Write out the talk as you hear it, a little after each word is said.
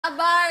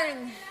Barn!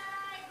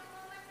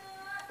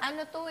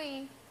 Ano to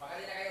eh?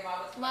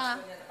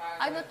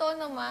 Ano to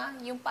no ma?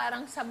 Yung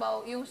parang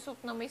sabaw, yung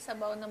soup na may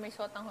sabaw na may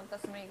sotanghon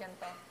tas may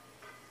ganito.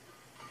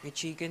 May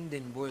chicken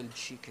din, boiled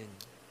chicken.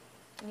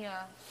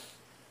 Yeah.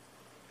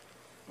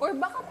 Or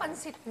baka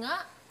pansit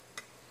nga.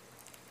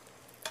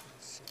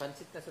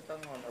 Pansit na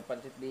sotanghon or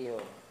pansit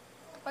bihon.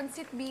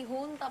 Pansit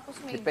bihon, tapos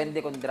may... Depende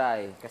kung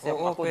dry. Kasi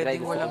Oo, ako dry pwedeng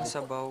gusto walang ko.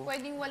 sabaw.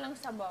 Pwedeng walang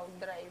sabaw,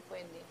 dry,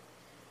 pwede.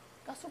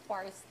 Kaso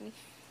parsley.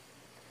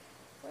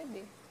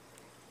 Pwede.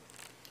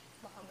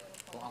 Baka meron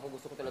pa. Kung ako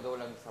gusto ko talaga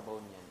walang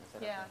sabaw niyan. Masarap.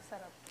 Yeah,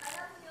 sarap.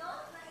 Alam nyo,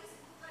 naisip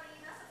ko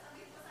kanina,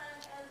 sasabihin ko sa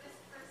Elvis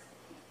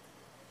Presley.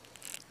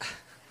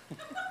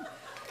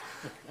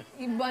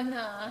 Iba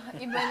na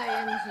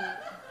yan, G.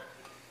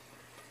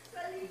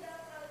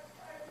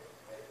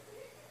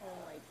 Oh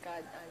my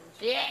God,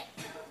 Anje!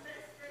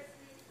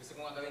 Gusto ko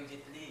nga gawin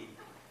jitli.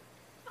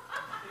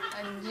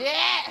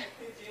 Anje!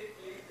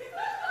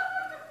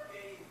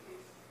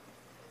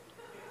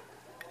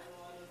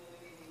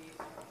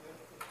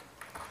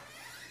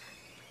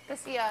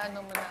 Kasi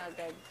ano mo na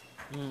agad.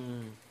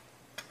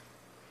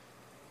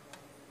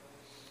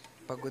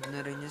 Pagod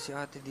na rin niya si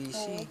Ate Oo,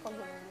 Daisy.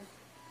 pagod.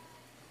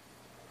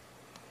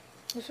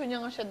 Gusto niya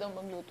nga siya daw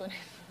magluto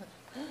nito.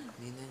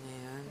 Hindi na niya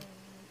yan.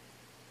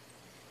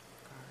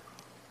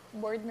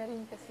 Bored na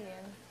rin kasi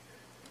yan.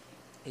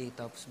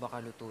 Tapos baka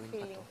lutuin pa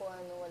Feeling to. ko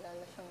wala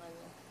na siyang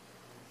ano.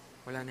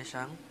 Wala na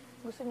siyang?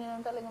 Gusto niya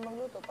lang talaga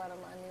magluto para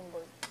maano yung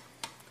board.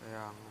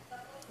 Kaya nga.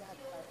 Lahat.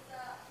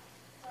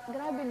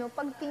 Grabe no,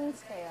 pag teens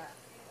kaya,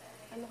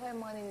 ano kaya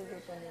mga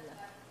niluluto nila?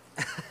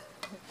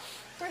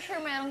 For sure,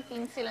 mayroong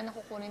teens sila na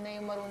kukunin na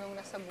yung marunong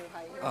na sa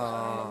buhay. Yung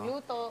marunong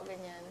magluto,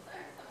 ganyan.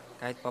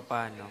 Kahit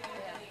papano.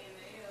 Kaya,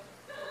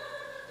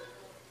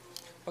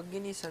 Pag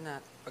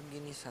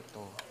ginisa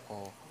to,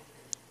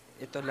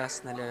 ito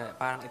last na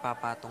parang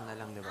ipapatong na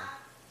lang, di ba?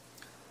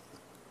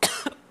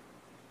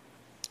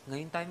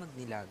 Ngayon tayo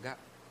magnilaga.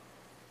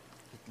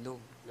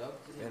 Itlog.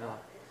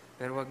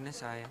 Pero wag na,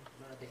 sayang.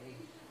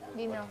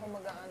 hindi na ako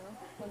mag-ano.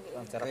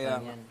 Ang sarap Kaya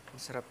na yan.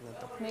 masarap na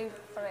to. May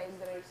fried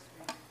rice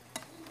pa.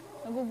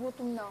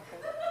 Nagugutom na ako.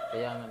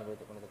 Kaya nga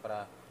nagusto ko na ito para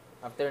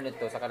after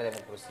nito, saka na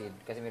tayo mag-proceed.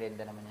 Kasi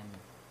merienda naman yan.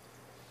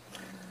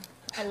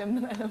 Alam mo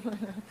na.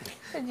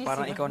 Sa GC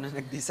Parang ba? ikaw na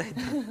nag-decide.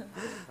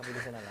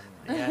 Kabilisan na lang.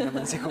 Kaya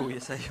naman si Kuya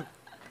sa'yo.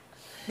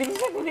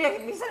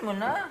 Bilisan mo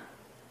na.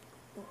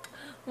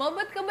 Ma,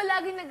 ba't ka ba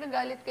lagi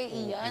nagagalit kay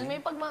Ian?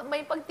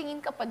 May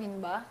pagtingin ka pa din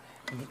ba?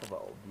 Hindi ka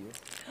ba obvious?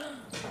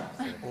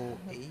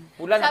 Okay.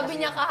 Sabi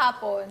niya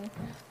kahapon,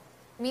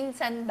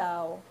 minsan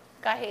daw,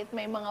 kahit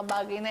may mga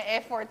bagay na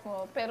effort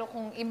mo, pero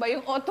kung iba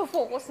yung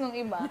autofocus ng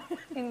iba,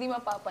 hindi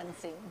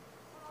mapapansin.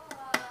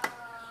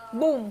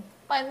 Boom!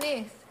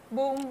 Panis!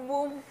 Boom,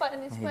 boom!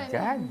 Panis, panis.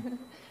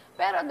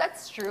 Pero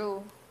that's true.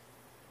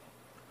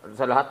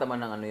 Sa lahat naman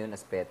ng ano yun,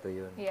 aspeto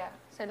yun. Yeah,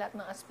 sa lahat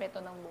ng aspeto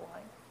ng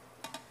buhay.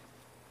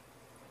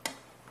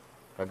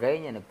 Kagaya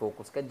niya,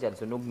 nag-focus ka dyan,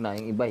 sunog na,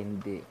 yung iba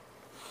hindi.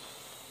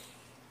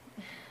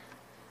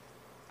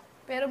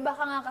 Pero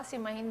baka nga kasi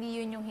hindi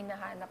yun yung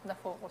hinahanap na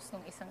focus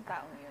ng isang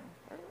taong yun.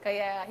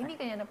 Kaya hindi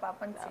kanya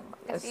napapansin.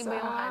 Kasi iba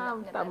yung hanap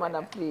niya Tama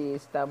na, talaga.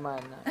 please.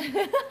 Tama na.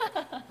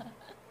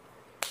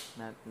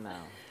 Not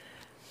now.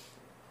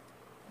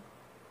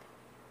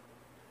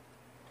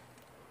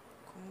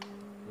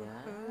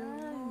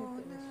 Yan.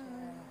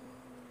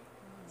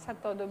 Sa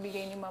todo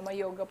bigay ni Mama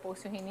Yoga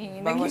pose yung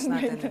hinihingi. Bawas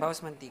natin,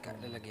 bawas mantika,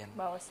 lalagyan.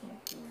 Bawas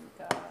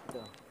mantika.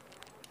 Ito.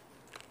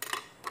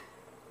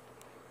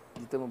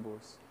 Dito mo,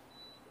 boss.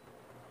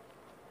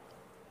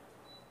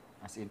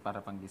 As in, para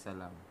pang gisa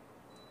lang.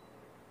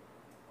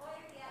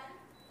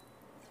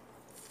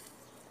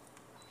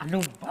 Ano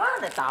ba?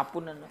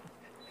 Natapon na na.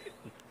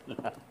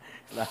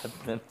 Lahat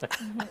na lang.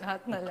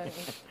 Lahat na lang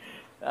eh.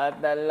 Lahat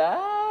na lang.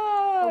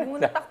 Huwag mo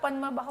natakpan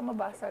ma, baka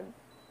mabasag.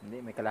 Hindi,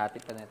 may kalahati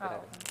pa na ito.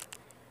 Oo.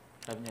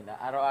 Sabi niya,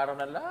 araw-araw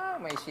na lang,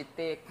 may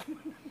shitik.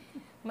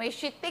 May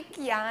shitik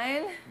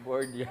yan.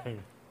 Board yan.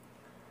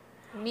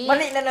 Me,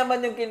 Mali na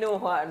naman yung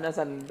kinuha na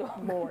sando.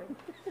 bored.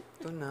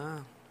 Ito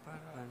na.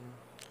 Para ano.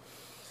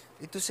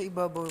 Ito sa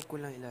ibabaw ko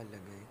lang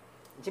ilalagay.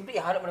 Siyempre,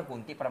 iharap mo ng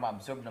kunti para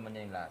ma-absorb naman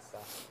niya yung lasa.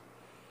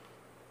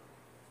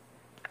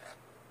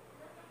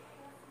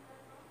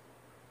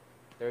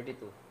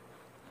 $32.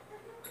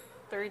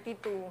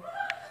 32.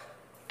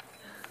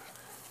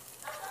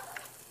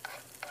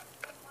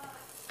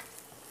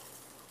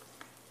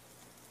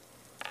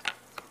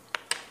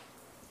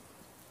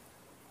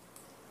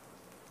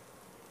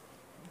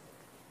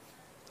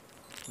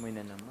 May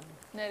na naman.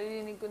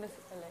 Naririnig ko na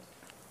sa palay.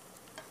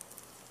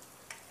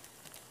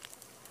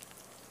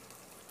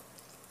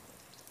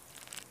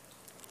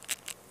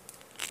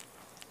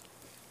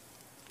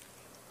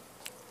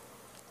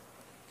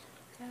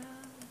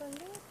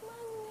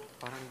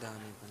 Parang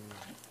dami pa niya.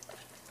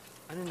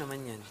 Ano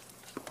naman yan?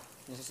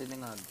 Yung sa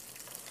sinangag.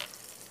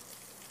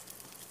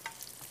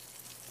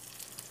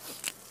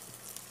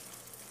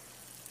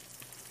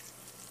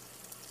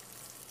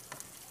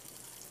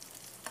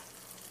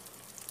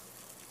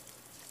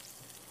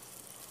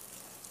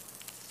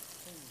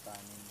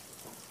 Kanin.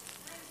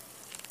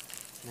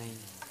 9.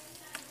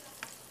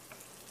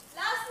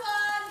 Last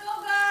one! Go,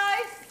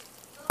 guys!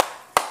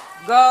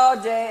 Go,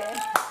 Jay!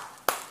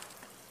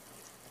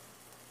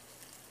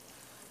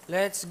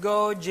 Let's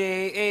go,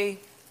 J.A.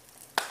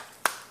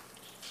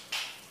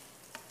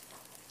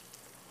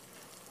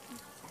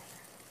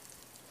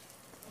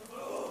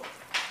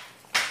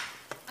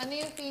 Ano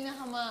yung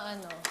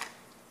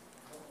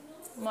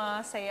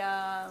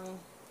masayang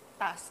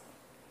task?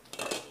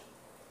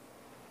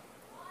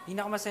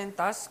 Pinakamasayang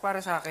task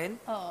para sa akin?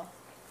 Oo.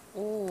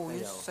 Oo,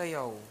 yung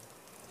sayaw.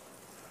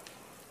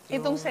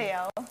 Itong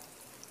sayaw?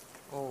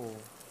 Oo.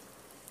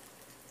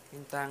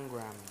 Yung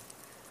tangram.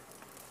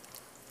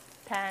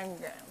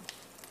 Tangram.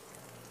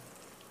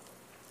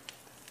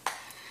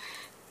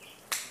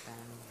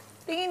 Tangram.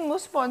 Tingin mo,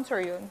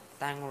 sponsor yun?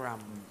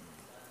 Tangram.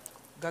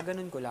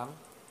 Gaganon ko lang.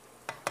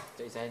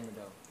 So, isahin mo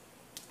daw.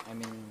 I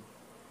mean,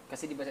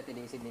 kasi di ba sa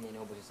tinisin din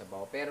inuubos sa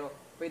sabaw? Pero,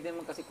 pwede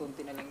naman kasi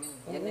konti na lang yun.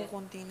 Yan Oo, eh.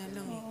 konti na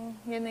lang eh. Oo.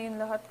 Yan na yung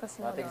lahat kasi.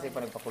 Dati kasi wala.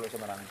 pa nagpakulo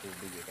siya maraming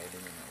tubig eh. Kaya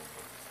din yun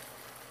inuubos.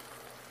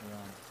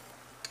 Ayan.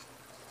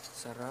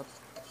 Sarap.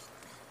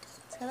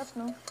 Sarap,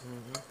 no?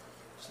 Mhm.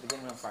 Bigyan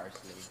mo ng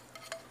parsley.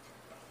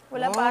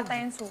 Wala Wag. pa ata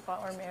yung suka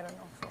or meron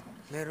ang suka.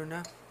 Meron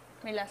na.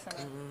 May lasa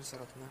na.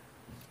 Sarap na.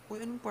 Uy,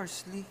 anong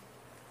parsley?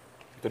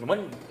 Ito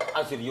naman,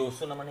 ang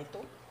seryoso naman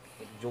ito.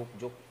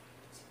 Joke.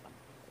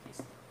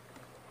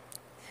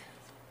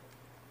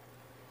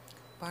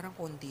 Parang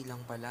konti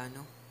lang pala,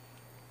 no?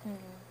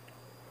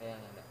 Kaya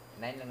nga,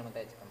 9 lang naman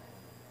tayo sa kamay.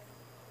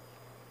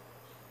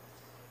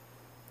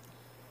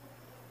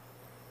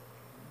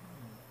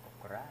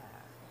 Okra.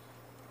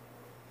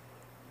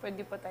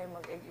 Pwede pa tayo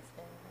mag-egg if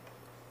then.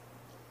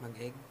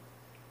 Mag-egg.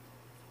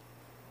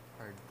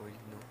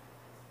 Hard-boiled, no?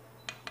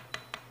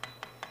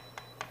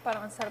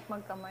 Parang ang sarap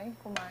magkamay,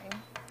 kumain.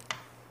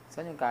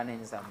 Saan yung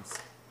kanin, Sams?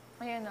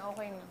 Ayan na,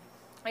 okay na.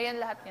 Ayan,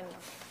 lahat yan na.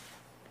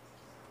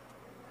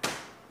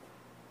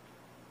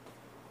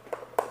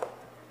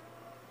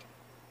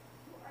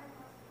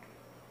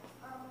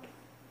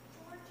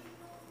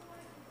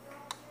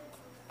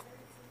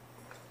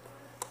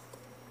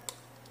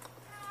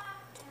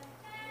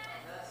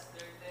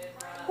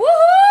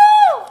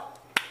 Woohoo!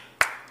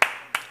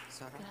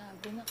 Sarap.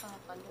 Grabe,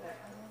 nakakaloka.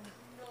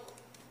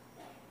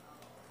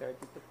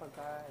 32 pa,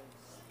 guys.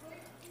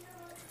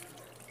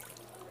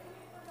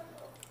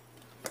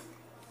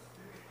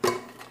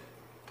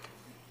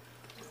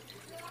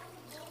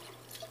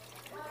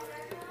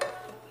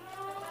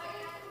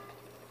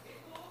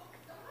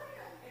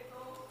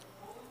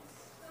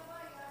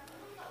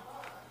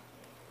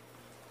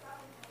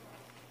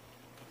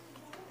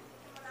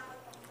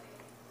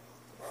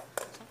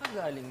 Saan ka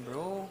galing,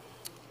 bro?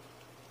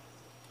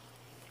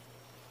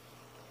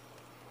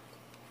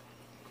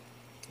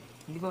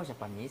 Hindi ba siya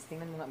panis?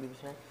 Tingnan mo nga, baby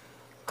siya.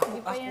 Hindi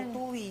pa Ako yan.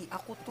 to eh.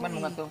 Ako to Tikman mo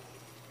eh. nga to.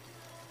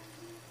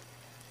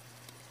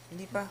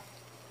 Hindi pa.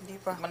 Hindi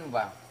pa. Tikman mo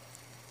ba?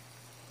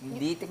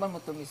 Hindi, tikman mo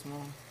to mismo.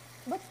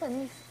 Ba't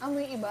panis?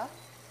 Amoy iba?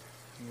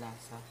 Ang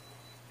lasa.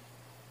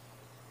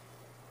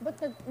 Ba't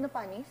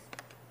napanis?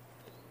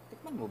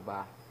 Tikman mo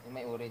ba? Yung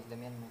may orange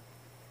lang yan mo.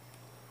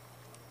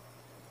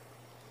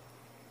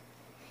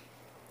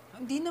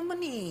 Hindi naman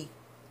eh.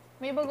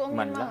 May bagoong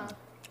Man yun, lang.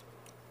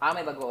 ma.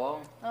 May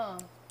bagoong. Oo.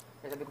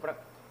 Kaya sabi ko parang,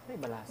 ay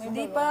balasa. May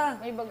Hindi bagoong.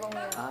 pa. May bagoong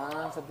yun.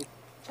 Sabi ko.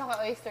 Tsaka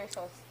oyster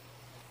sauce.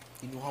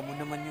 Kinuha mo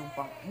naman yung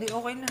pang... Hindi,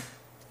 okay na.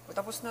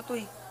 Tapos na to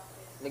eh.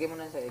 Lagay mo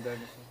na sa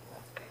i-garnish.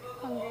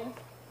 Hanggang.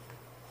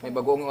 May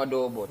bagoong yung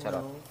adobo,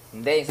 charot.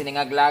 Hindi, yung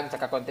siningag lang,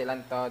 tsaka konti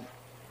lang to.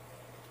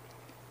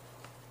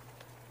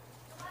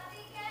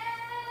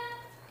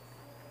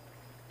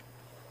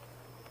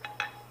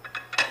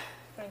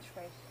 French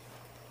fries.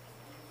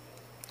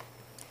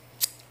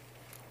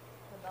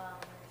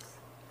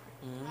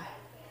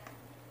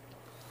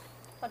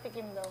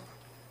 Patikim daw.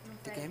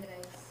 Tikim?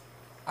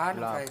 Ah,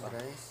 ng Wala fried pa.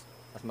 rice.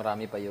 Mas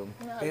marami pa yung.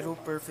 Pero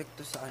perfect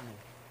to sa ano,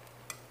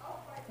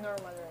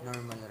 Normal rice.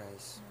 normal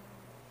rice.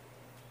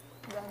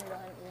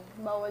 Dahan-dahan yun.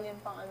 Bawal yun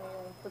pang ano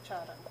yung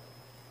kutsara.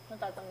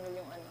 Natatanggal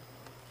yung ano.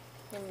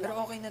 Yung Pero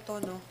black. okay na to,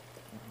 no?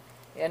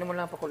 Eh, ano mo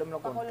lang, pakulo mo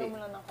lang konti. Pakulo mo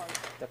lang ng konti.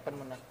 Takpan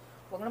mo na.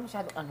 Huwag na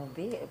masyadong ano,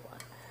 be.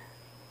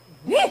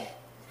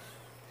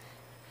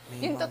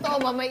 Yung totoo,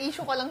 ma, may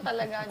issue ka lang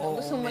talaga. No? Oo,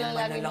 Gusto mo lang may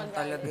lagi mana lang mag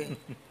talaga eh.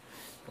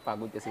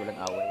 Kapagod kasi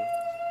walang away.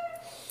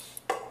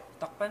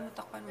 Takpan mo,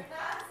 takpan mo.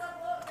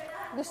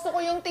 Gusto ko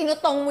yung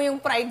tinutong mo yung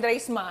fried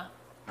rice, ma.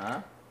 Ha?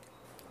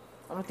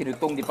 Ano,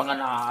 tinutong, di pa nga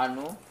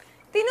ano?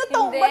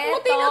 Tinutong? Hindi, Ba't mo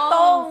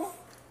tinutong?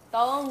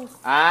 Tongs.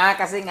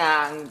 Kasi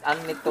nga, ang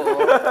ano nito,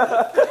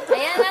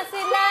 Ayan na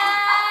sila!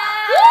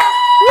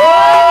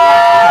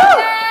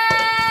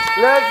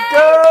 Let's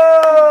go!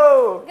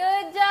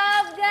 Good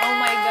job, guys! Oh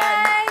my God.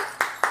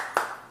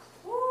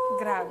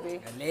 Grabe.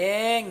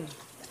 Galing!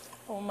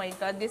 Oh my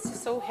God, this is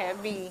so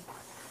heavy.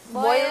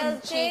 Boiled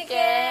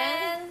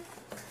chicken.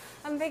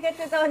 Ang bigat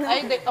ito, no?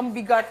 Ay, ang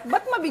bigat.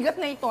 Ba't mabigat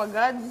na ito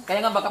agad? Kaya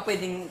nga baka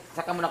pwedeng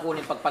saka mo na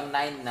kunin pag pang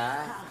 9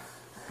 na.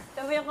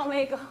 Tabi yung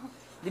kamay ko.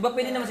 Di ba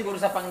pwede naman siguro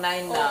sa pang 9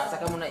 na,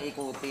 saka mo na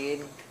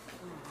ikutin.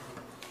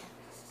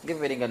 Hindi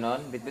pwede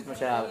ganon. Bitbit mo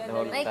siya the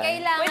whole May time.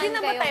 kailangan Pwede na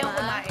ba kayo, tayong ma?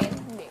 kumain?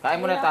 Hindi. Kain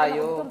muna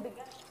tayo.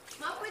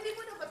 Ma, pwede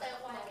muna ba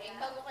tayong kumain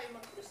bago kayo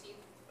mag-proceed?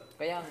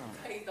 Kaya nga.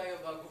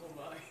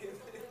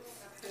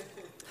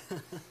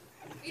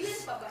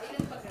 Ilan pa ba?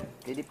 Ilan pa ba?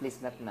 Lady, please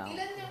not now.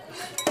 Wala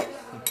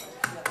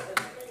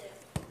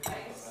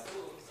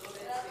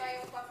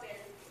tayong papel.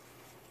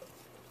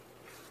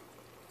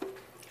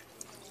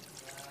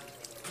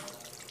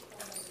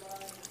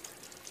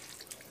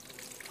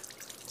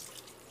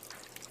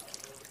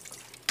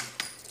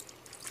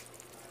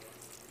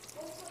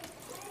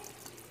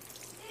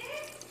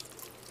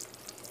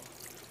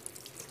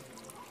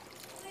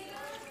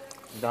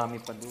 Ang dami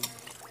pa doon.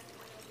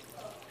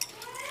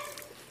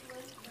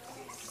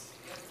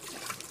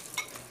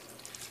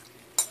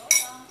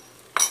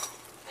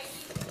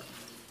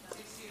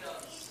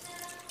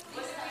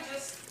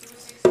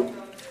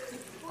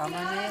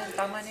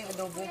 Tama na yung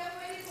adobo.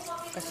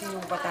 Kasi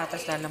yung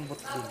patatas lalambot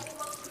din.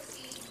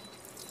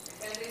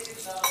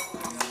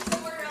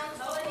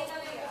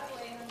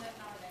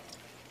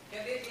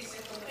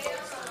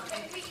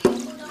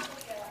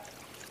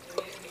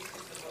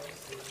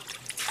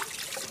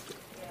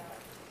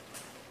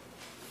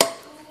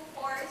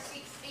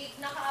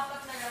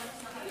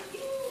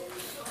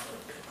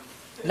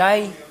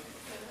 Lai,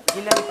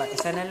 ilan pa?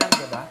 Isa na lang,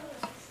 diba?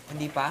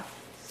 Hindi pa?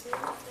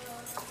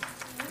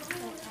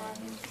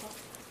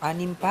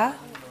 6 pa?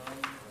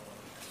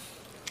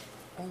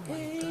 Oh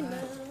my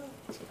God.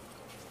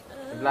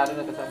 Naglalo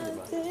na kasama, di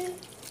ba?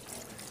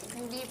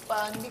 Hindi pa.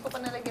 Hindi ko pa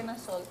nalagyan ng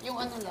salt.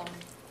 Yung ano lang.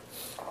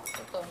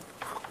 Ito.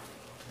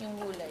 Yung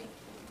gulay.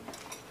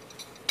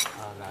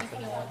 Ah, lasa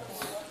na yan.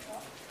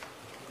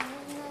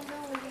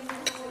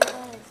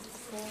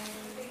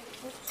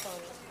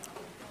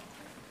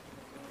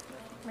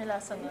 May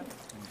lasa na.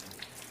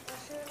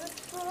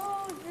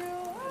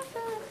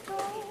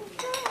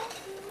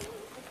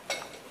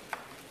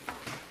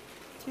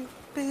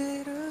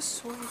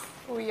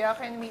 Kuya,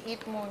 can we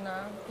eat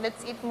muna?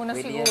 Let's eat muna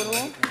Pwede siguro.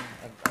 yan.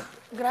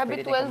 Grabe,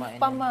 Pwede 12 kumain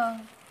pa, yan. ma.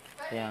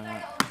 Kaya nga.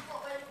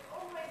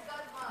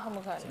 Ako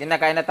magkano. Sige na,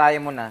 kain na tayo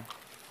muna.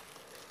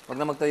 Huwag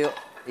na magtuyo.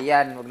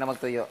 Iyan, huwag na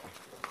magtuyo.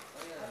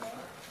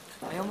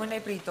 Ayaw mo na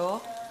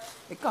iprito?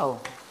 Ikaw.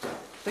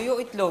 Tuyo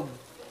itlog.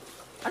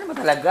 Ano ba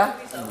talaga?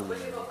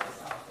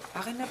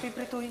 Akin na,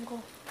 piprituhin ko.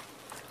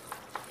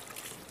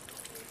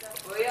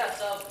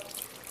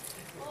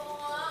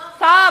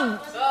 Sab!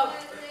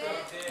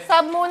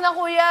 Sab muna,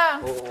 kuya.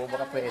 Oo,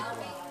 baka pwede.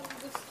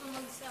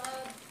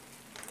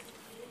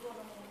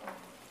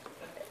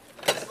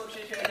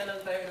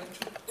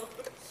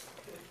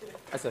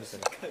 Ah, sorry.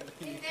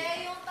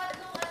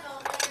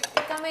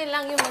 Kami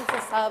lang yung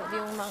magsasab,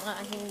 yung mga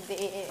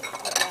hindi,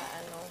 wala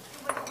ano.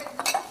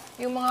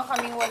 Yung mga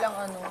kaming walang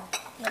ano,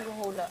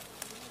 naghuhula.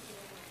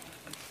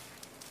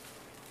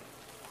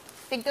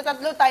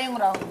 Tigta-tatlo tayong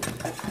round.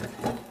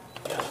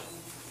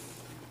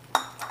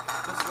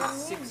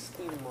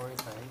 16 more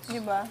times.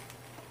 Di ba?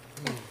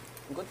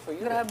 Good for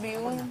you. Grabe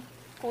yun.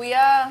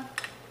 Kuya,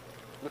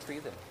 Good for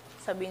you then.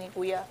 sabi ni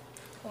kuya,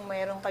 kung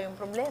mayroon kayong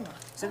problema.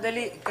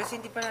 Sandali, kasi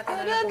hindi pa natin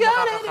alam kung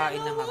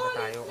makakakain na ba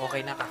tayo.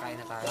 Okay na, kakain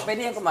na tayo. Pwede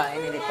yan kumain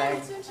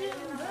anytime.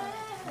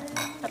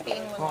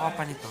 Hatiin mo Kuha na.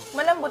 pa nito.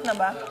 Malambot na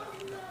ba?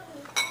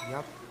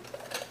 Yup.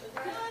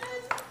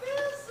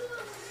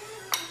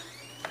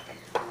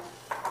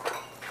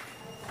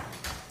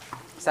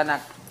 Isa na.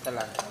 Isa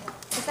lang.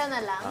 Isa na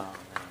lang.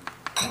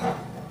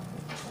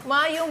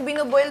 Ma, yung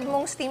binoboiled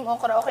mong steam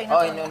okra, okay na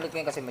Oh, to? inulit ko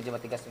yun kasi medyo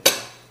matigas yun.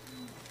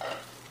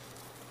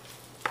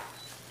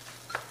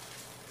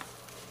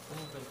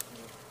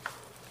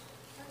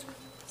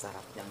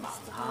 Sarap yan,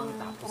 maanghang.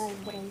 Tapos,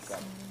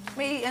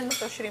 May ano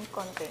to, shrimp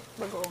konti.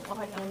 Bagoong,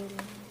 okay lang.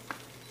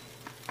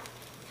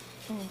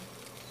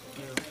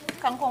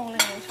 Kangkong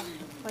lang yun siya.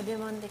 Pwede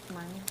mo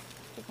tikman.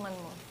 Tikman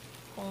mo.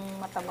 Kung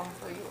matabang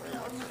for you or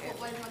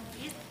whatsoever.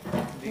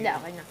 Hindi,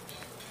 okay na.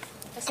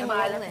 Kasi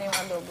maalat na yung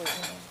adobo.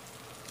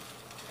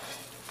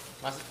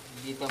 mas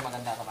dito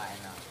maganda kumain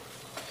na.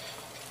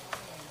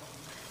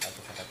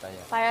 Tapos sa tayo.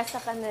 Para sa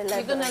kanila.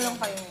 Dito na lang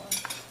kayo mo.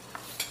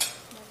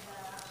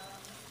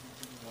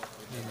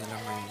 Hindi nila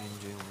may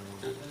enjoy yung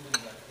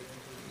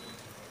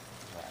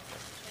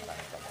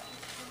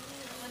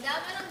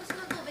Madami lang gusto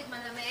ng tubig,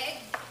 malamig.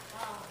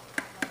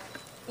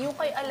 Yung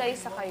kay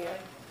Alyssa kayo.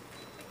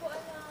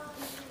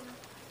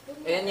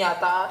 Ayan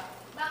yata.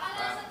 Baka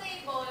nasa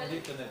table.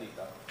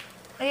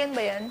 Ayan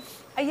ba yan?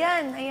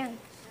 Ayan, ayan.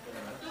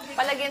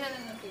 Palagyan na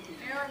lang ng tubig.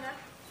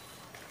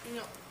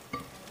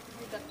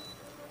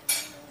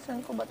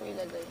 Saan ko ba ito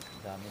ilagay?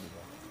 Dami, di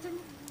ba?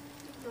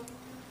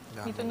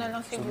 Dito na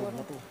lang siguro.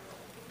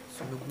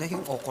 Sunog na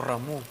yung okra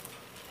mo.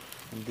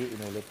 Hindi,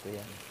 inulit ko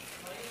yan.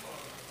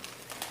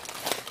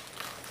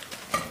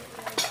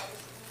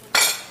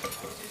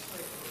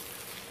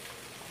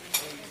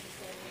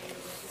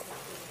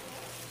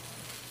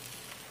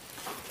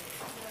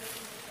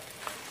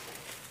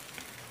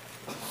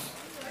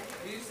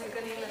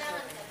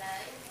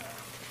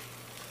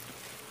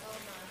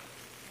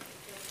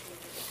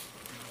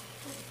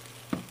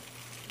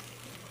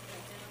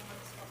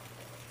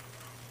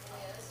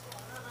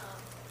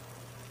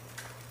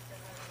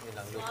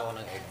 Kanilang, luto ko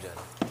ng egg dyan.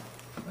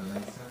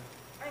 Alyssa.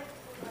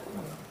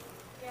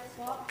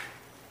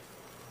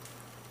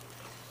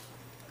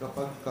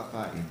 Kapag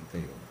kakain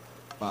kayo,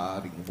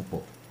 maaaring umupo.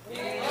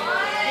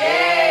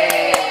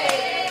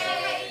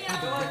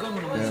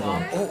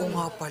 Oo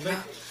nga pala.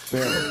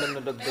 Pero Lang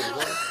nadagdag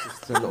ko.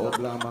 sa loob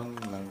lamang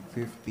ng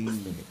 15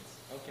 minutes.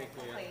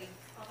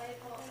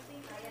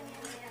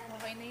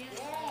 Okay na yan.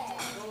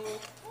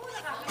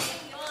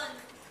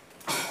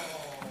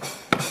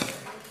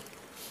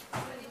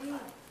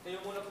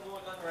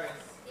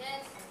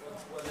 Yes.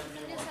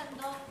 Hindi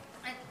sandok.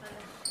 Ay, pala.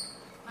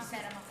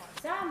 Mapera mo po.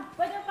 Sam,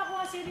 pwede pa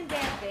kuha siling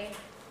verde?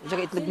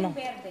 Tsaka itlog mo. Siling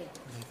verde.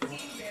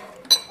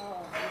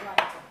 Oo,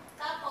 hiwalay ko.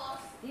 Tapos,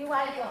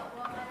 Hiwalay ko.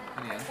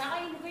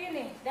 Kakainin ko yun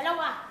eh.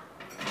 Dalawa.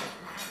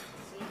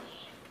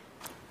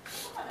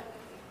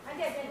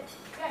 Andi.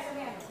 Kaya sa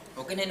yan.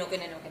 Okay na, okay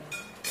na, okay na.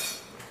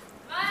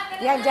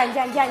 Yan,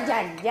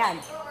 dyan.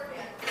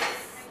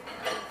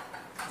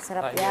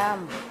 Sarap yan.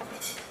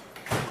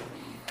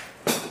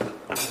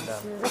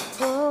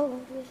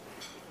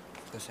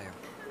 Ito sa'yo.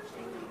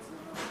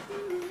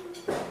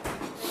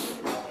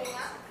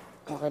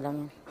 Okay lang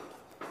yan.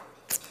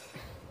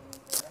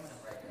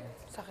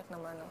 Sakit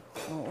naman, oh.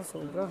 Oo,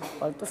 sobra.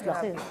 Paltos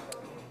laki.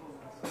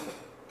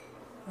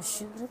 I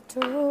should have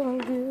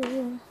told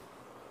you.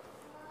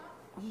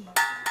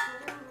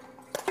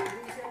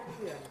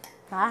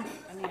 Ha?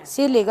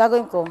 Sili,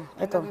 gagawin ko.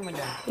 Ito.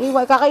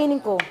 Iway, kakainin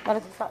ko.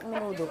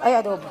 Menudo. Ay,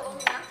 adobo.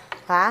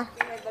 Ha?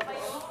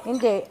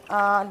 Hindi.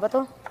 Ano ba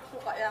to?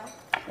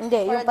 Hindi,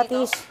 yung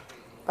patis.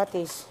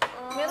 Patis.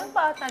 Meron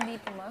pa ata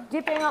dito, ma. Di,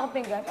 penga ako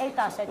pinggan. Ay,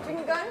 tasa.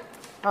 Pinggan?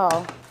 Oo.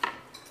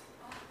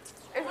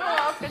 Ito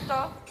nga,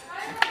 ito.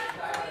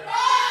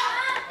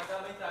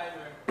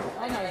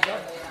 Oh my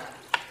God.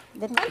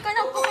 Then, Ay,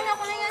 kanang ko na yan.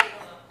 oh my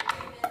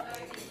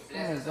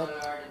God.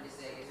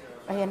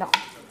 Ayan ako.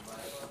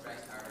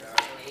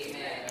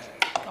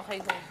 Okay,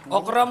 go.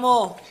 Okra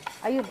mo!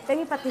 Ayun,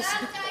 tingin patis.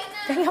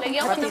 Tingin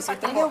Lagyan ko patis. ng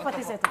patis. Tingin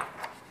patis ito.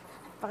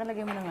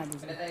 Pakilagay mo na nga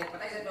dito.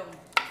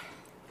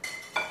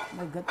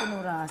 My God,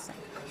 pinurasa.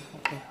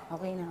 Okay,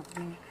 okay na.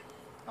 Okay na.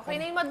 Okay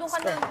na yung madung ka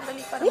na.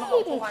 Dali para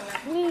makaupo ka na.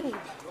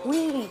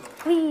 Wee.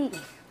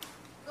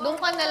 Doon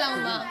ka na lang,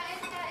 ma.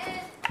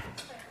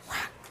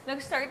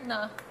 Nag-start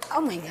na.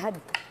 Oh my God.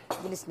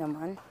 Bilis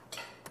naman.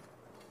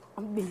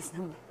 Ang bilis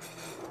naman.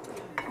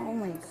 Oh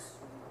my God.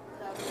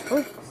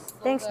 Uy,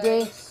 thanks,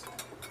 Jay.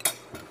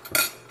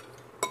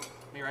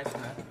 May rice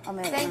na? Oh,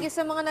 may, Thank you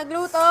sa mga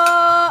nagluto!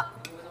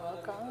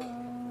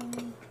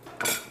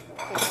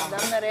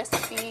 Madam na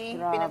recipe.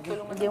 Grabe.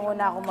 Pinagtulungan Hindi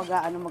muna ako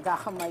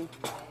magkakamay.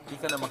 Hindi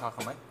ka na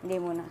makakamay? Hindi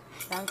muna.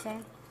 Samsen.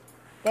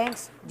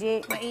 Thanks,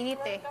 Jay. Mainit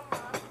eh.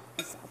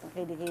 Sakit ang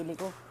kilikili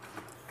ko.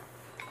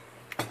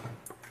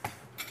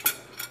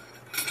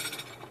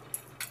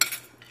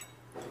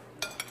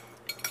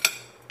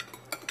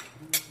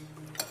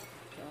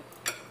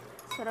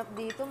 Sarap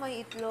dito,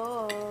 may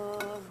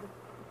itlog.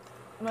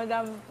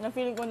 Madam,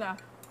 na-feel ko na.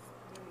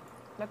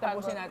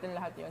 Natapusin natin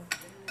lahat yon.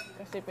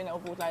 Kasi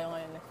pinaupo tayo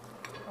ngayon eh.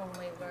 Oh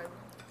my God.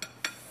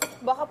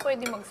 Baka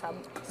pwede mag-sub.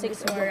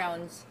 6 more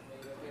rounds.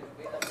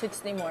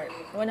 60 more.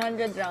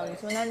 100 rounds.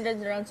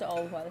 100 rounds sa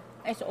oval.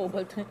 Ay, sa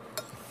oval to.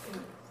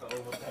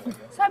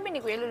 Sabi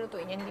ni Kuya,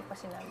 lulutuin niya. Hindi pa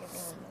sinabi.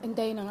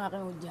 Hintayin ang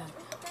aking udyan.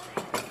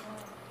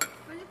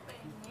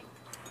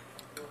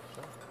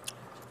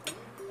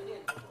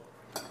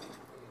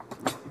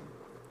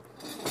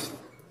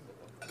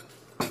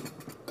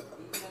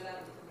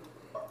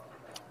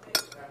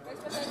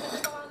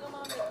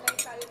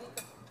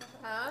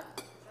 Ha?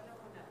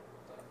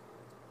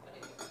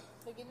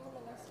 Lagyan mo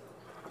lang ang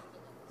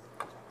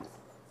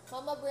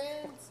Mama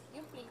Brands,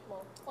 yung plate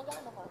mo,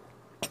 pag-ano ka?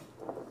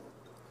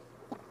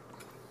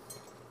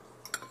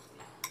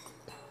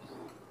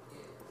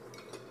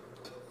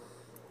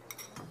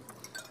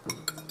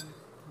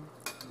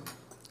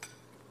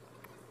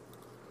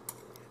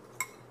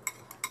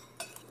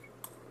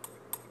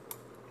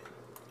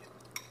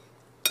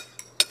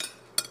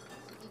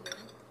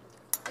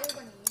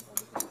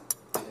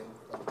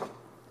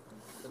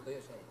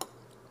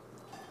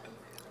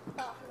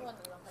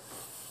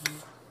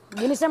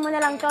 Bilisan mo na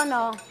lang to,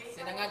 no?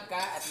 Sinangag ka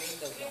at main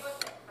daw siya.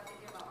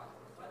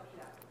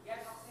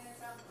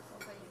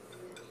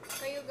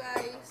 Kayo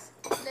guys,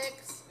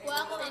 next. kuha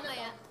ko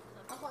mamaya.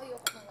 Ako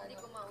ayoko na nga. Hindi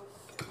ko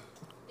maubos.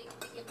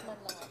 Tikit man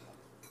lang ako.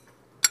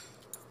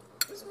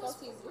 Ikaw,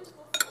 scissors.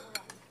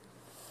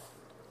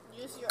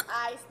 Use your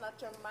eyes, not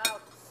your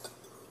mouth.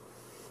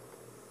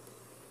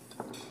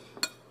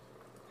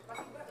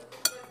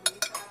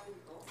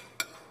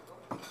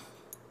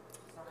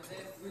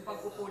 Yung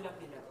pagkukulang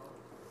nila to.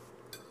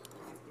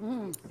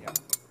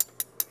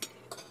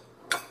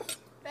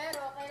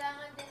 Pero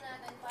kailangan din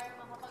natin para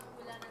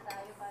makapagpula na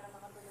tayo para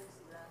makatuloy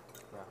sila.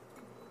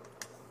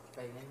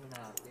 Kainin mo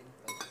natin.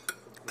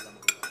 Pagkukulang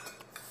nila.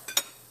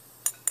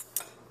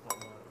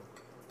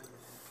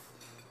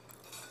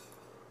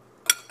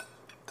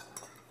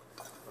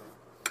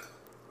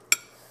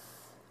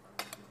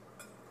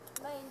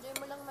 Na-enjoy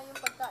mo lang may yung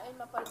pagkain,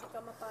 mapagod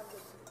ka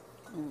mapagod.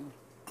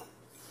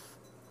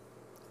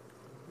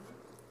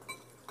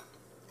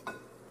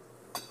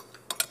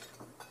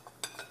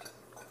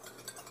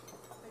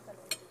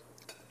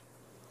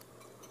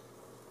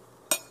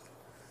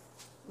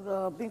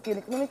 Grabe, yung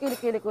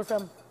kilik ko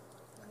sa...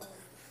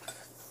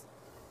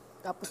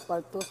 Tapos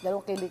paltos,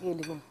 2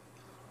 kilik ko.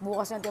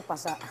 Bukas yan tayo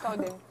pasa. Ikaw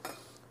din.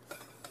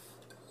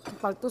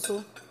 Paltos oh.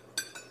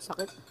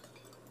 Sakit.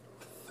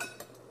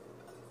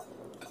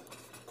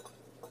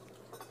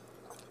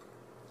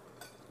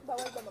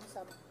 Bawal ba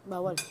mag-sub?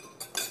 Bawal.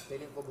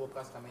 Feeling ko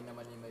bukas kami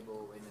naman yung may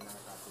buuin na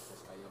nakatapos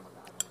tapos kayo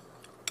mag-aaral na.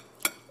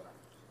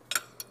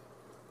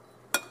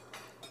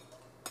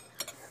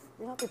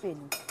 Yung happy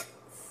pin.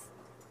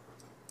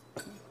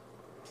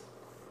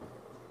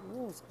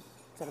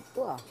 Sarap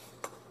to ah.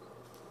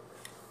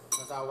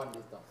 Masawan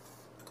dito.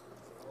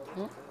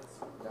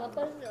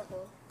 Paparin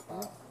ako.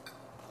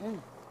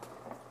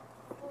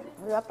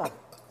 Wala pa.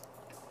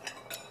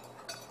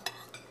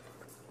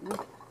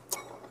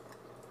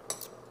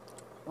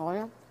 Okay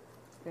na.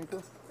 Thank you.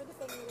 Pwede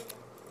pa nyo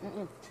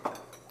rin.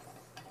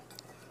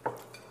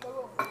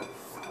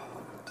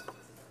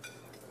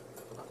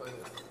 Ako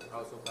yung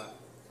kauso ka.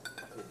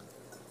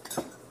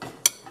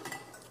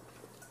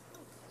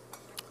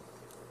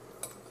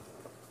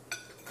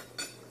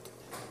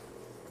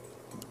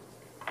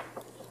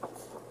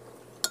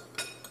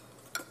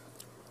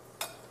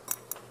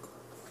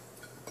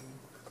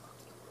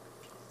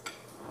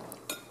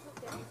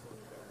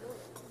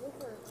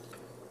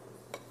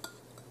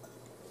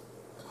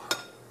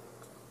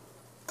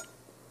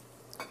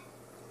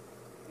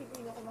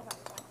 Hindi na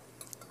kumakain.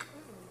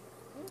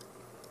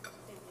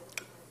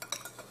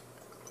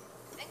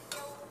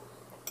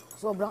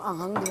 Sobrang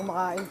anghang, hindi ko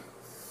makain.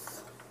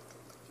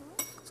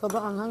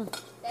 Sobrang anghang.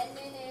 10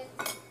 minutes.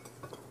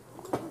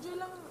 Enjoy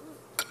lang.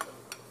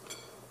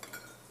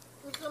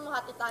 Gusto mo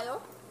hati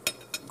tayo?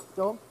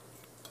 So,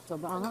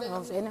 sobrang anghang.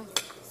 Ako sa'yo na.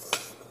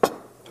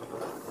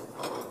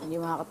 Hindi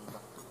makakat...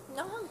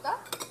 Nanghang ka?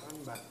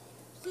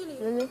 Sili.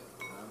 Really?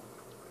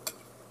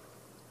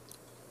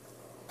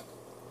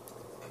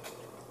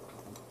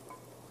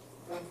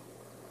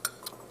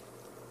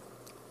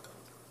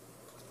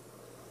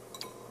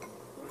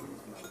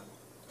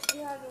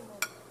 Ihalo mo.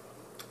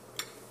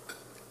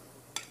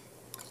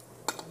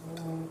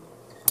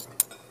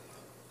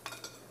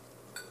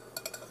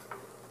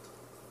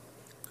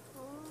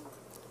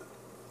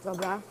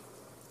 Sobra.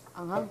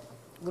 Anghang.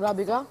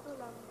 Grabe ka.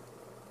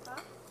 Ha?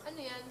 Ano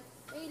yan?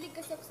 Mahilig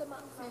kasi ako sa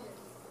maanghang.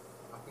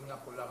 Aking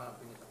nga pula ka ng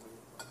pinita ko.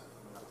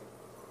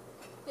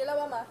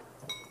 Sila mama.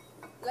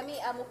 Lami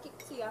amo kik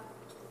siya.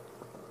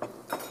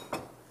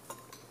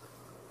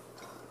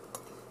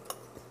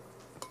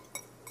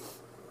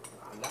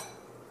 Ala.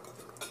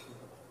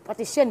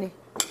 Patis yan eh.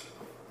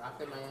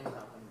 Akin na yan.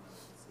 Akin na.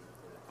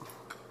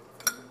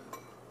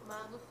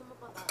 Ma, gusto mo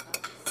patatas?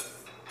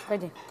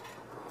 Pwede.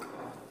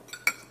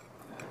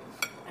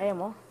 Ayaw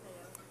mo?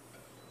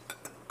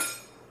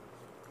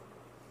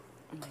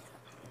 Oh my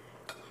God.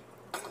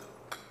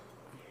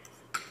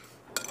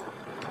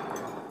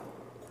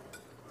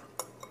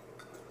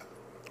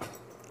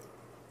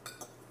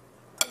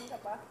 Kain ka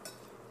pa?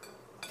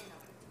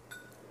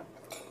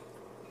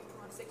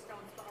 Mga 6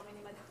 rounds pa kami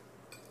ni madam.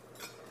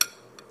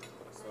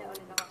 Kaya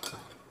ulit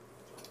nakakain.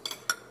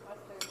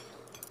 After.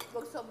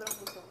 Huwag sobrang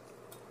busog.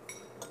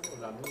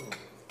 Wala mo.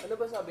 Ano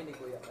ba sabi ni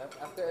Kuya?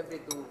 After every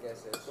 2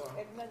 guesses.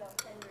 Egg na lang.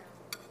 10 rounds.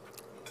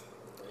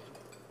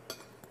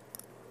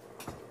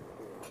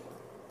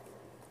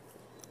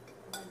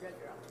 100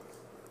 rounds.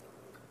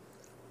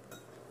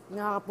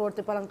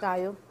 Nakaka-40 pa lang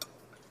tayo.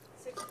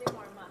 60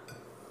 more ma.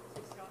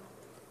 6 rounds.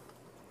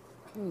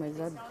 Oh my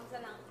God. 6 rounds na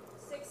lang.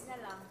 6 na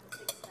lang.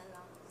 6 na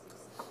lang.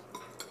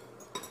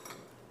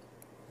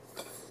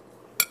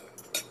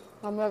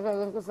 6. Mamaya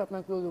gagawin ko sa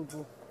tulog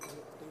ko.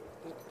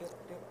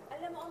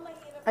 Alam mo, ang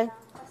mahirap Ay. lang.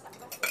 Kasi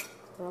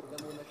Wala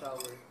muna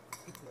shower.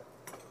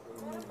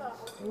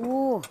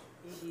 Oo.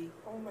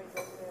 Oh my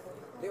God, meron.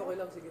 Hindi, okay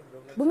lang. Sige.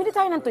 Bumili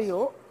tayo ng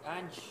tuyo.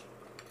 Ange.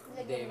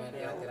 Hindi, may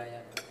tira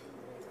yan.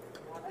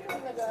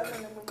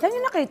 Saan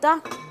yung nakita?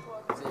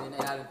 Kasi yun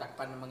ay halong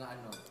takpan ng mga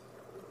ano.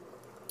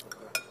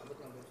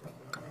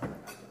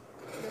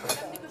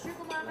 hindi ko sure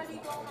kung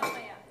makakaligo ako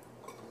mamaya.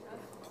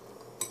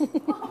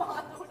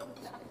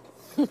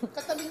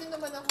 Katabi niyo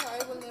naman ako. I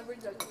will never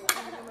judge you.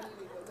 Hindi naman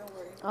maliligo. Don't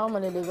worry. Oo,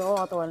 maliligo ako.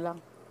 Katawan lang.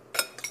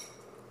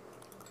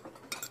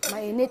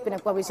 Mainit.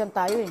 Pinagpawisan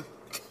tayo eh.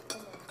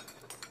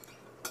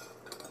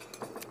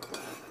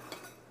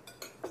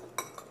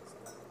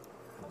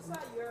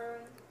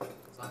 Sayang.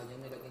 Sayang,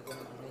 nilagyan ko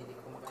ng ano, hindi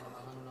ko kumakain ng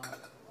mga ano na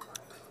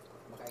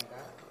kumakain ka.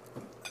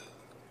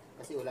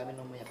 Kasi ulamin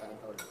nung maya kain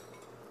ka ulit.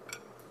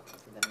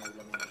 Hindi na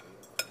ulamin na kayo.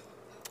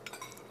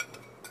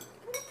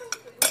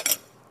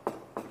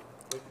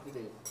 30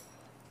 days.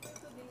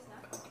 2 days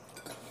na?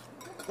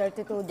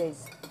 32 days.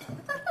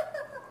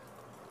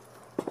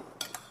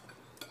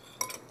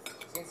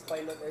 Since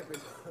pilot ever.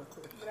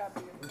 Grabe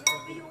yun.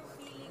 Grabe yung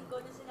feeling ko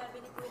na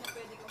sinabi ni Kuya na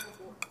pwede kang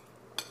umupo.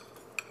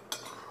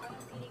 Parang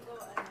feeling ko,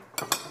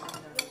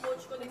 yung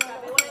coach ko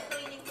nagsabi, walang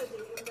training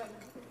today, yung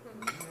gano'n.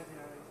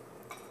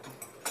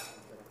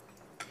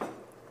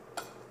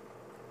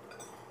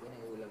 Yun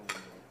ay ulam mo.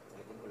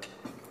 Lagyan ko lang.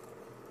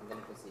 Ang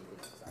ganun ko sige.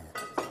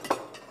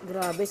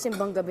 Grabe,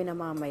 simbang gabi na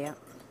mamaya.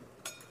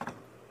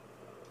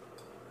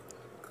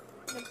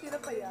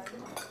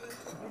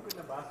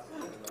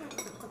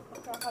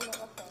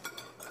 Kakaloka siya.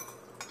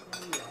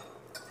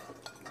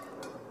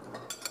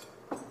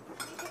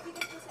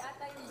 Bigat kasi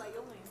ata yung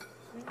bayong eh.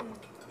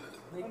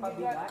 May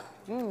pabigat?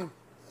 Hmm.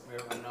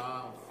 Meron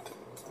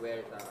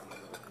square sa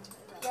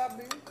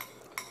Grabe.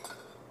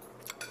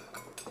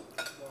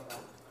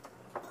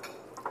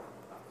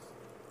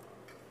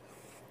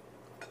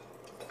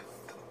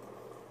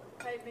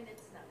 Five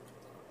minutes na.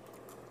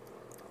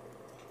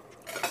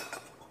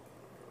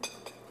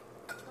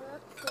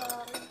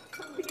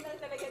 Ang bilang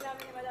talaga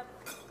namin ni Madam.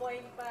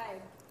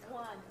 0.5. 1.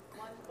 1.5.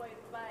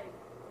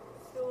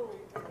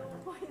 2.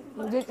 2.5.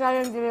 Hindi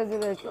kayang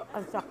dire-diretso.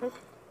 Ang sakit.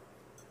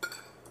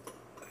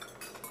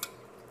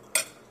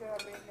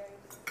 Grabe,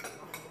 guys.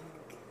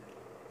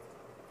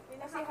 Hindi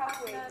na si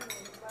halfway.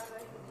 namin para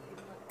hindi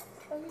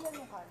Pagilan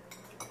yung kanin.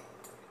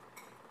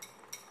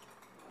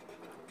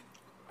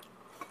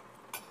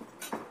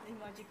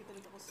 Imagine ko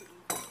talaga ko si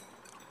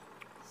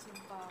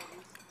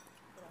Simpawis.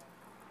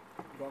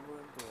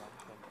 Gagawin ko lang.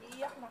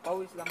 Iiyak na.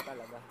 Pawis lang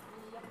talaga.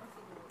 Iiyak na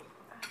siguro.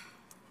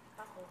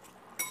 Ako.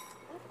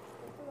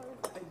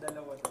 Ay,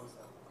 dalawa daw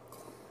sa.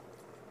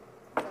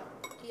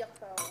 Iyak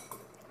pa ako.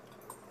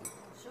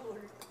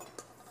 Sure.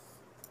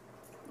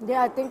 Hindi,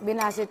 I think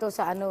binase to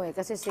sa ano eh.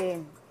 Kasi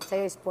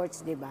sa'yo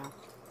sports, di ba?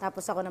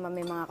 Tapos ako naman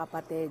may mga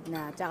kapatid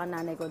na, tsaka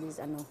nanay ko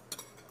is ano,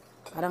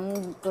 parang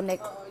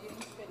connect. Oo, yung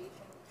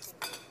inspiration.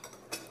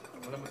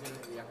 wala mo sila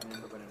iyak na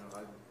yung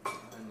nanonood.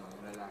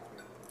 Yung lalaki.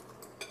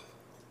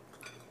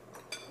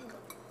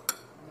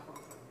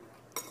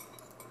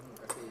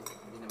 Kasi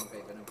hindi naman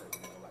kayo ganun pero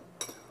ginagawa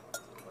niyo.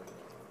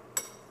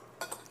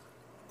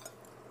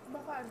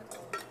 Baka ano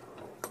to?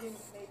 Yung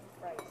made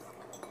price.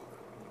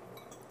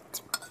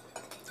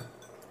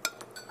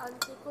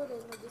 Auntie ko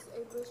rin,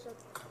 na-disable siya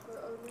for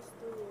almost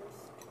 2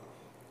 years.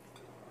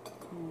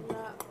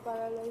 Na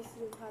paralyzed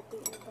yung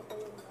hati ng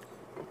katawan niya.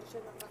 Hindi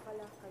siya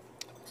nakakalakad.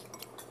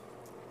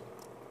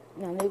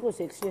 Nanay ko, 6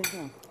 years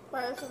na.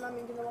 Para siya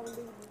namin ginawang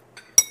baby.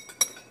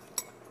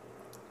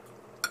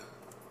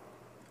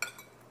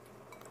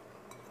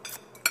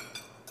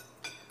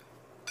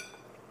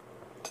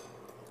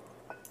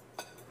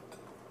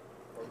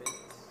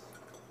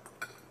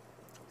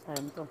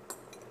 Sayang to.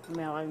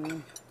 May ako yung 2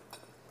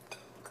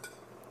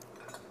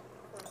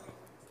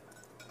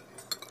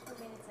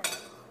 minutes na lang.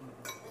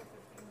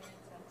 15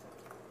 minutes na.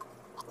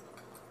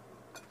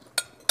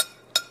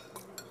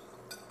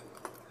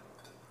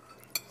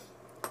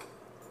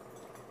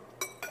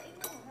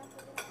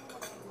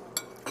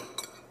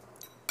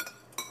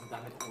 Ang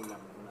dami kong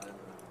ulam. Kung alam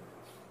mo na.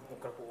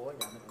 Ukra po ko.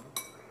 Dami ko.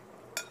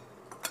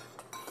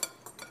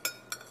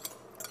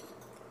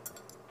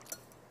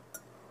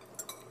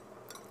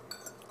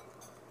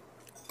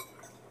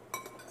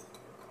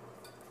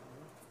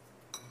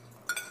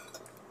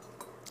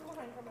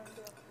 Kumakain ka man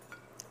doon.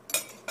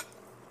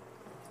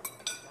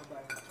 Sa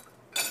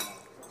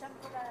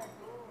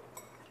champurado.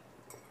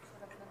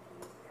 Sarap ng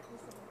taste.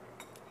 Gusto mo?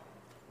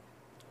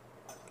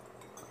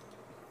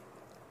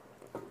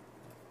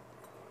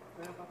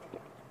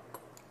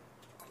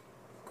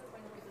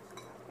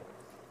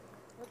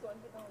 Lutuan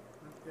kita mo.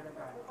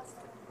 Bukas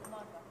na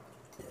umaga.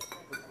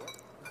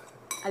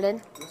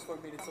 Alin? Just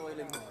 4 minutes, okay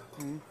lang mo.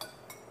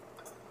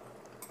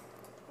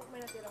 Pag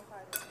may natirang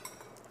kanin.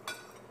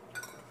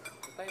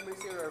 The timer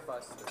is or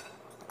faster.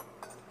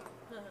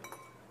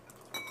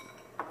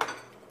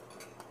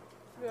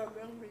 Grabe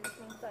ang bilis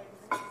ng time.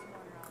 3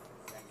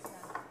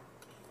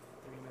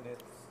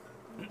 minutes.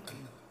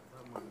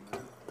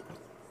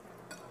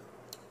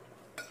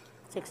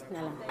 6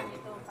 na lang. Dahil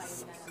ito,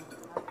 5 na lang.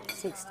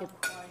 60.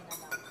 4 na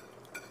lang.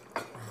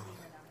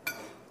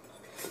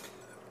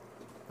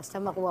 Basta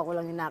makuha ko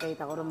lang yung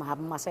nakita ko,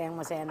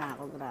 masayang-masaya na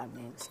ako.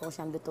 Grabe. Gusto ko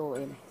siyang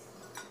lutuin.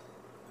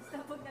 Basta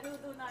pag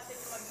naluto natin,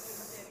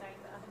 magiging masaya tayo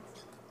na.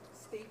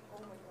 Steak.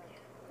 Oh my God.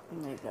 Oh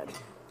my God.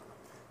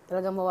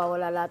 Talagang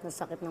mawawala lahat ng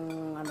sakit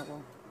ng ano ko.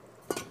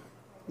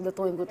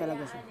 Lutuin ko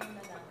talaga siya. 6 na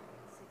lang.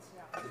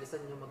 6 lang. Bilisan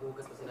nyo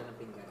maghugas pa sila ng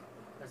pinggan.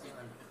 Kasi yung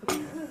ano.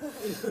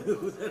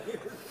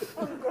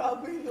 Ang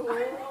grabe no.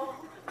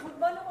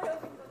 Magbano ko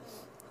yung pinto na.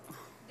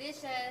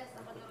 Dishes.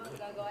 Ako naman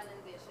gagawa ng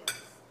dishes.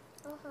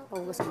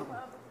 Hugas mo.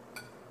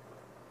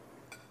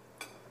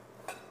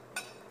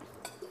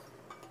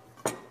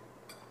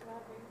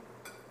 Grabe.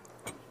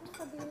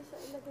 Nakabili siya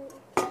ilagay.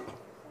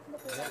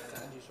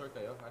 Saan you sure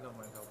kayo? Ano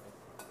mo help me?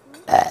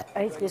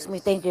 Ay, excuse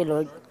me. Thank you,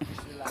 Lord.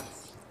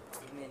 Relax.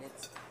 2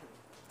 minutes.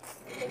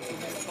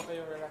 Ano pa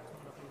kayo relax?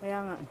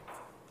 Kaya nga.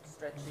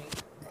 Stretching.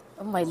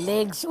 Oh, my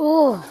legs.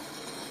 Oh!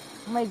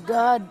 Oh my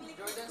God.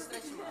 Jordan,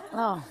 stretch mo.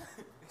 Oh.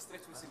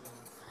 Stretch mo sila.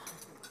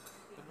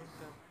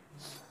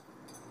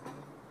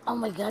 Oh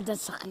my God, ang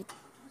sakit.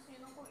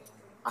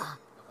 Ah.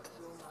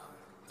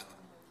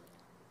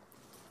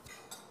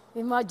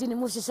 Imagine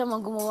mo si Sam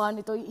ang gumawa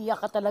nito.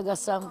 Iiyak ka talaga,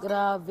 Sam.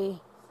 Grabe.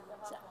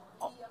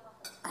 Oh,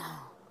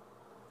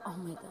 oh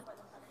my God.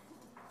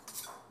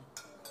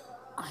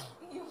 Ay.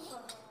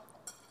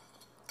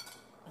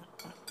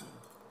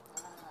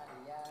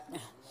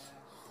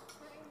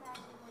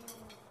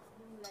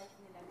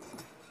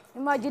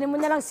 imagine mo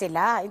na lang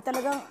sila. Yung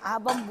talagang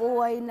habang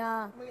buhay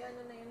na... May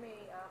ano na yun,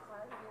 may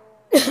akal.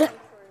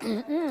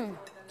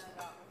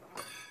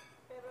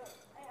 Pero,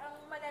 ay,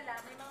 ang malala,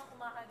 may mga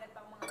kumakagat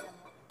pang mga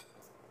lamok.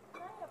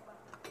 Kaya pa.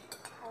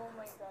 Oh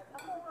my God.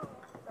 Ako nga.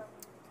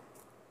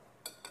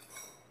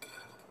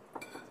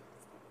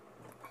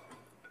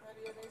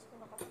 Na-realize ko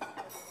na kasi.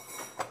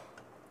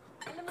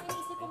 Alam mo,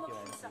 inisip ko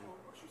mag-shoes ako.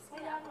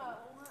 Kaya nga,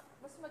 oo nga.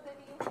 Mas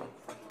madali yung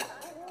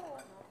picture. Oo.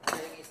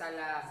 Kaya yung isa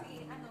lang.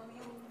 Kasi, ano,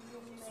 yung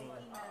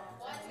Nike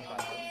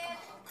na...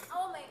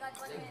 Oh my God,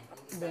 1 minute.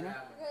 Hindi na.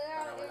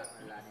 Para walang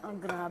alani. Ang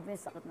grabe,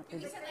 sakit na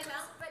tuloy. Isa na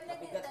lang, pwede na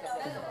din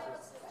dalawa.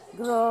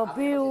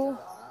 Grabe, oh.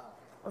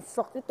 Ang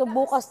sakit ito.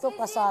 Bukas to,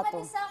 pasato.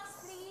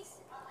 Socks,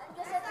 please.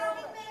 Andiyan sa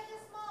drawer.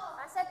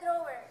 Sa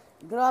drawer.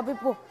 Grabe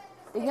po.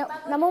 Tingnan,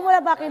 namumula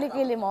ba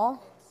kilikili mo?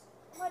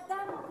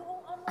 Madam,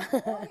 buong ano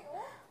ko,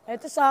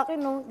 Ito sa akin,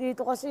 no.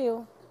 Dito kasi,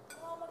 oh.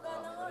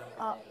 magana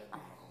nga.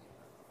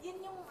 Yun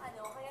yung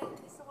ano, kaya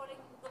gusto ko rin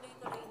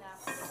tuloy-tuloy na.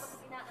 Kasi pag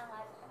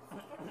pinaangat,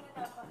 kanina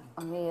dapat.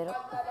 Ang hirap.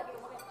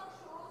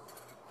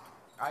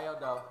 Ayaw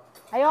daw.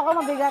 Ayoko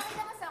mabigat.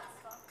 Kailan ang socks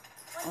ko?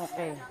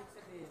 Okay.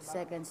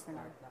 Seconds na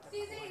lang.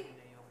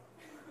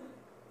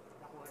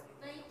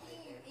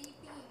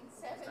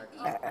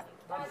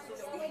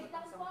 wait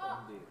lang po.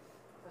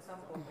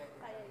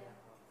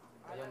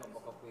 Ayaw na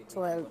baka pwede.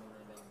 12.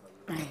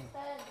 10,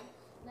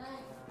 9,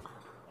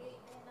 8,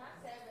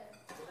 7,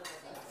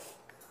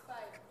 6,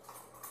 5,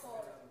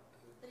 4,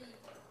 3,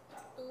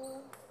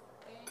 2,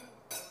 and...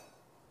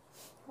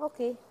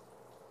 Okay.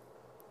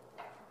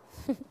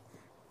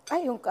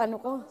 Ay, yung ano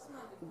ko.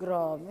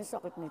 Grabe,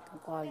 sakit nito.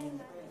 Kaya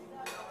na.